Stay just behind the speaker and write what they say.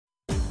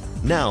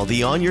Now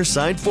the On Your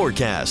Side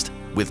forecast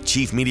with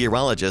Chief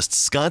Meteorologist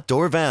Scott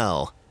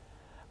Dorval.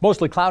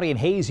 Mostly cloudy and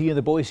hazy in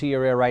the Boise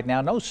area right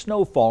now. No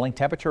snow falling.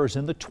 Temperatures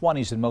in the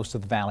 20s in most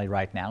of the valley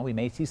right now. We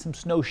may see some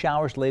snow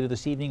showers later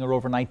this evening or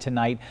overnight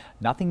tonight.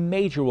 Nothing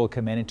major will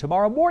come in. And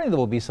tomorrow morning there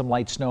will be some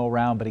light snow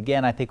around. But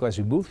again, I think as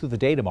we move through the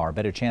day tomorrow,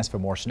 better chance for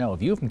more snow.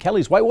 View from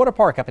Kelly's Whitewater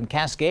Park up in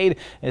Cascade.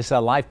 It's a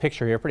live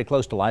picture here, pretty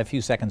close to live, a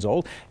few seconds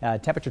old.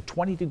 Temperature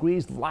 20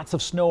 degrees, lots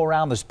of snow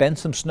around. There's been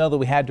some snow that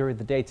we had during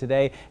the day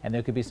today. And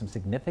there could be some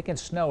significant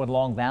snow in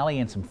Long Valley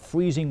and some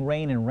freezing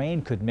rain, and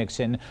rain could mix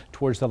in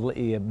towards the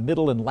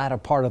middle and latter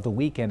part of the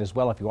weekend as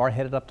well. If you are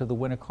headed up to the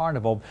Winter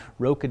Carnival,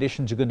 road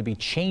conditions are going to be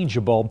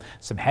changeable.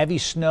 Some heavy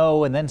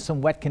snow and then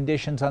some wet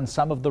conditions on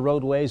some of the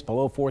roadways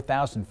below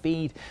 4,000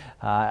 feet.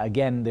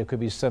 Again, there could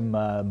be some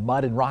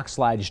mud and rock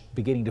slides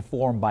beginning to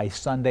form by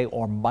Sunday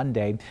or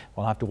Monday.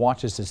 We'll have to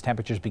watch this as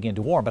temperatures begin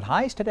to warm. But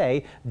highs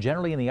today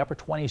generally in the upper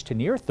 20s to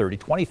near 30,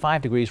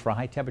 25 degrees for a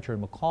high temperature in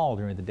McCall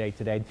during the day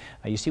today.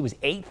 You see it was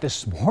 8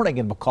 this morning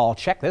in McCall.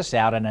 Check this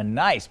out, and a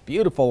nice,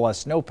 beautiful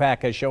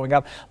snowpack showing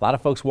up. A lot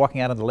of folks walking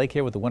out on the lake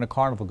here with the Winter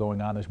Carnival going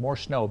on. There's more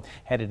snow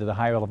headed to the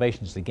higher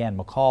elevations. Again,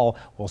 McCall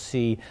will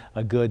see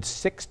a good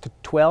 6 to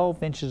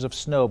 12 inches of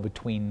snow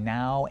between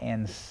now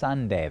and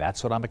Sunday.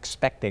 That's what I'm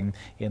expecting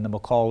in the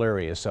McCall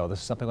area. So this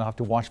is something we'll have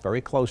to watch very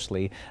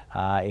closely.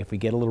 If we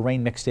get a little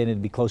rain mixed in,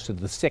 it'd be closer to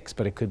the 6,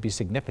 but it could be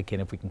significant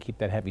if we can keep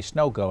that heavy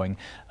snow going.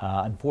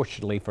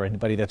 Unfortunately, for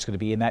anybody that's going to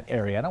be in that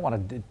area, I don't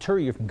want to deter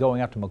you from going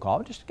up to McCall.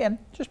 But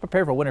just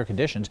prepare for winter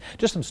conditions.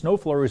 Just some snow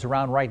flurries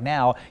around right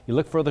now. You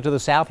look further to the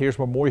south, here's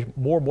where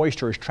more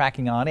moisture is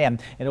tracking on in.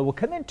 And it will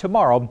come in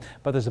tomorrow,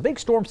 but there's a big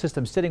storm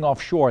system sitting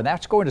offshore, and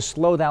that's going to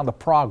slow down the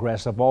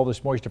progress of all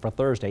this moisture for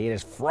Thursday. It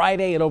is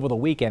Friday, and over the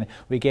weekend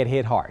we get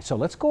hit hard. So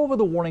let's go over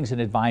the warnings and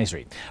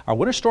advisory. Our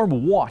winter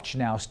storm watch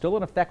now still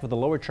in effect for the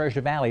lower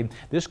Treasure Valley.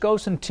 This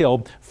goes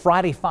until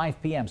Friday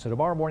 5 p.m. So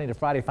tomorrow morning to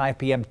Friday 5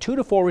 p.m. 2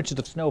 to 4 inches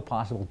of snow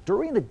possible.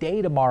 During the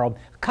day tomorrow,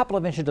 a couple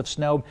of inches of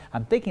snow.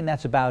 I'm thinking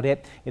that's about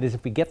it. It is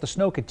if we get the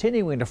snow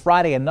continuing to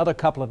Friday, another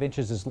couple of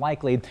inches is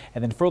likely.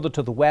 And then further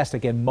to the west,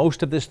 again,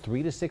 most of this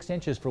 3 to 6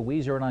 inches for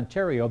Weiser and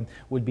Ontario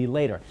would be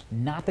later.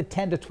 Not the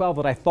 10 to 12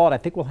 that I thought. I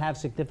think we'll have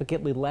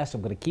significantly less.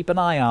 I'm going to keep an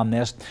eye on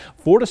this.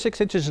 4 to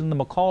 6 inches in the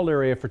McCall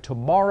area for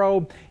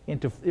tomorrow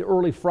into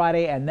early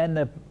Friday, and then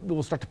it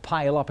will start to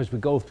pile up as we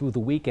go through the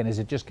weekend as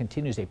it just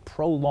continues a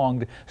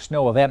prolonged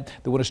snow event.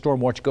 The winter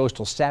storm watch goes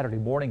till Saturday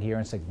morning here,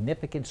 and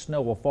significant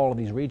snow will fall in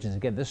these regions.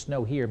 Again, this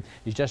snow here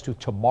is just to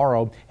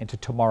tomorrow into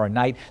tomorrow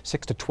night.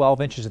 6 to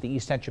 12 inches of the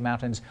East Central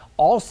Mountains.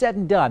 All said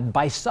and done,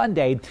 by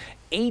Sunday,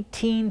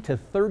 18 to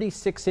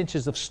 36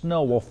 inches of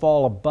snow will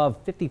fall above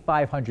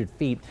 5,500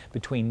 feet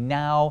between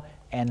now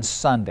and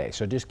Sunday.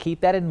 So just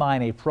keep that in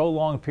mind. A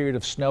prolonged period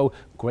of snow,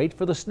 great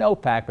for the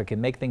snowpack, but can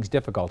make things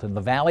difficult. In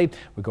the valley,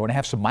 we're going to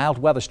have some mild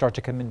weather start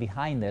to come in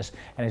behind this.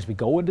 And as we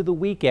go into the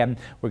weekend,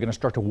 we're going to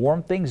start to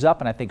warm things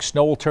up, and I think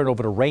snow will turn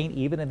over to rain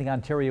even in the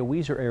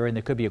Ontario-Weiser area, and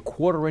there could be a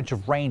quarter inch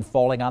of rain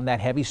falling on that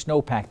heavy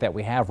snowpack that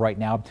we have right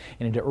now.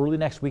 And into early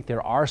next week,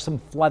 there are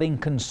some flooding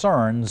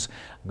concerns.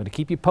 I'm going to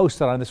keep you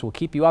posted on this. We'll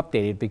keep you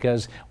updated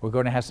because we're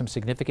going to have some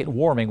significant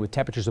warming with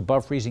temperatures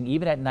above freezing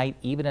even at night,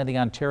 even in the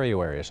Ontario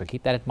area. So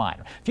keep that in mind.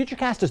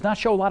 Futurecast does not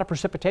show a lot of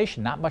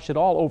precipitation, not much at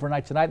all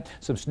overnight tonight.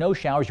 Some snow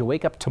showers. You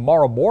wake up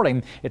tomorrow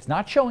morning. It's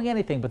not showing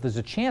anything, but there's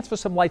a chance for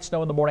some light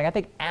snow in the morning. I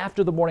think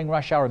after the morning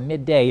rush hour,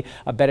 midday,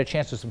 a better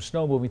chance of some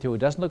snow moving through. It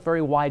doesn't look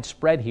very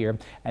widespread here.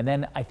 And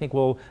then I think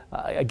we'll,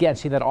 again,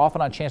 see that off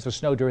and on chance of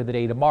snow during the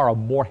day tomorrow.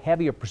 More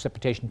heavier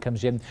precipitation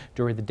comes in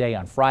during the day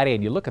on Friday.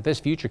 And you look at this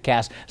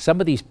Futurecast, some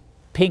of these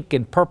pink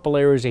and purple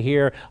areas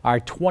here are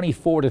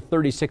 24 to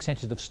 36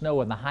 inches of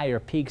snow in the higher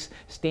peaks.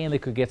 Stanley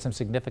could get some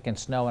significant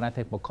snow, and I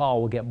think McCall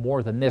will get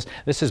more than this.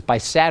 This is by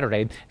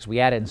Saturday. As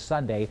we add in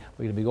Sunday,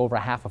 we're going to be over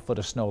half a foot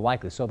of snow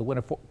likely. So the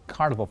winter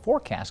carnival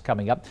forecast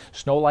coming up,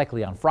 snow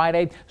likely on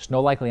Friday,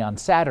 snow likely on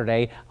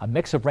Saturday, a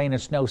mix of rain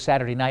and snow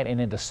Saturday night and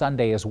into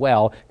Sunday as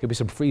well. Could be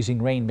some freezing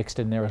rain mixed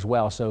in there as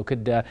well. So it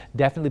could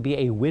definitely be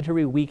a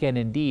wintry weekend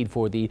indeed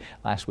for the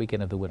last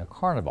weekend of the winter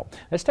carnival.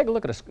 Let's take a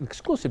look at an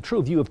exclusive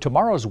true view of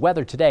tomorrow's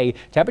weather today.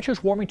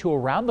 Temperatures warming to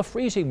around the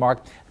freezing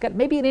mark. Got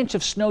maybe an inch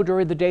of snow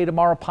during the day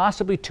tomorrow,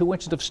 possibly 2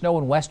 inches of snow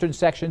in western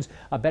sections.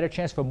 A better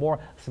chance for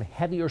some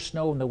heavier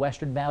snow in the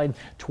Western Valley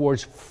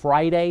towards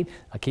Friday.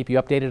 I'll keep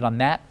you updated on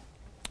that.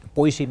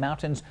 Boise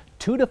Mountains,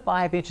 2 to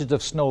 5 inches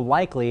of snow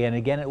likely, and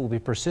again it will be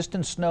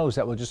persistent snows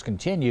that will just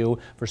continue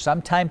for some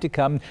time to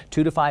come.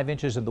 2 to 5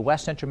 inches in the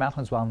West Central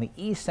Mountains, while in the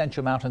East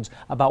Central Mountains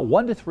about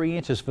 1 to 3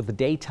 inches for the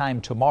daytime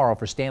tomorrow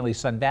for Stanley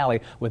Sun Valley,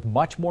 with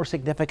much more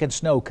significant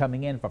snow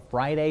coming in for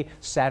Friday,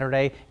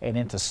 Saturday, and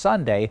into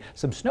Sunday.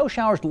 Some snow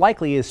showers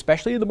likely,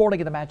 especially in the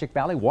morning in the Magic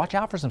Valley. Watch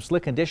out for some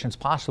slick conditions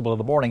possible in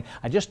the morning.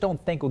 I just don't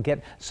think we'll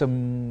get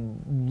some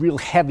real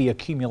heavy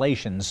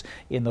accumulations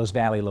in those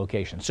valley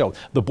locations. So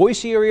the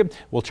Boise area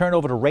will turn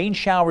over to rain rain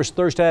showers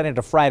Thursday night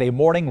into Friday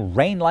morning.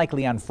 Rain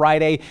likely on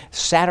Friday.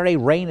 Saturday,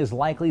 rain is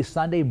likely.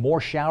 Sunday,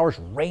 more showers.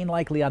 Rain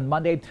likely on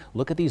Monday.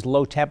 Look at these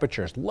low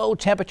temperatures. Low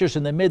temperatures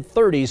in the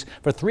mid-30s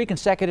for 3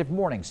 consecutive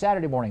mornings.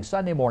 Saturday morning,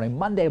 Sunday morning,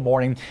 Monday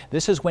morning.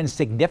 This is when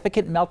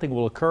significant melting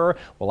will occur.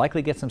 We'll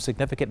likely get some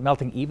significant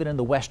melting even in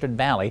the Western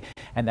Valley.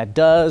 And that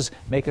does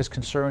make us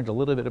concerned a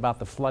little bit about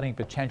the flooding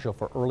potential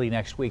for early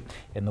next week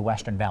in the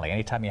Western Valley.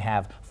 Anytime you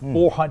have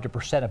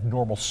 400% of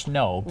normal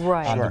snow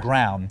on the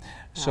ground.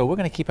 So we're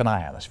going to keep an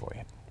eye on this for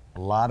you.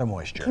 A lot of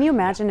moisture. Can you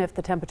imagine if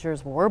the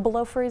temperatures were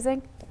below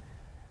freezing?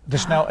 The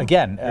snow,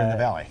 again, in the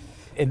valley.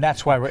 And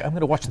that's why I'm going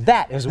to watch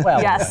that as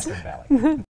well Yes. in the Western Valley.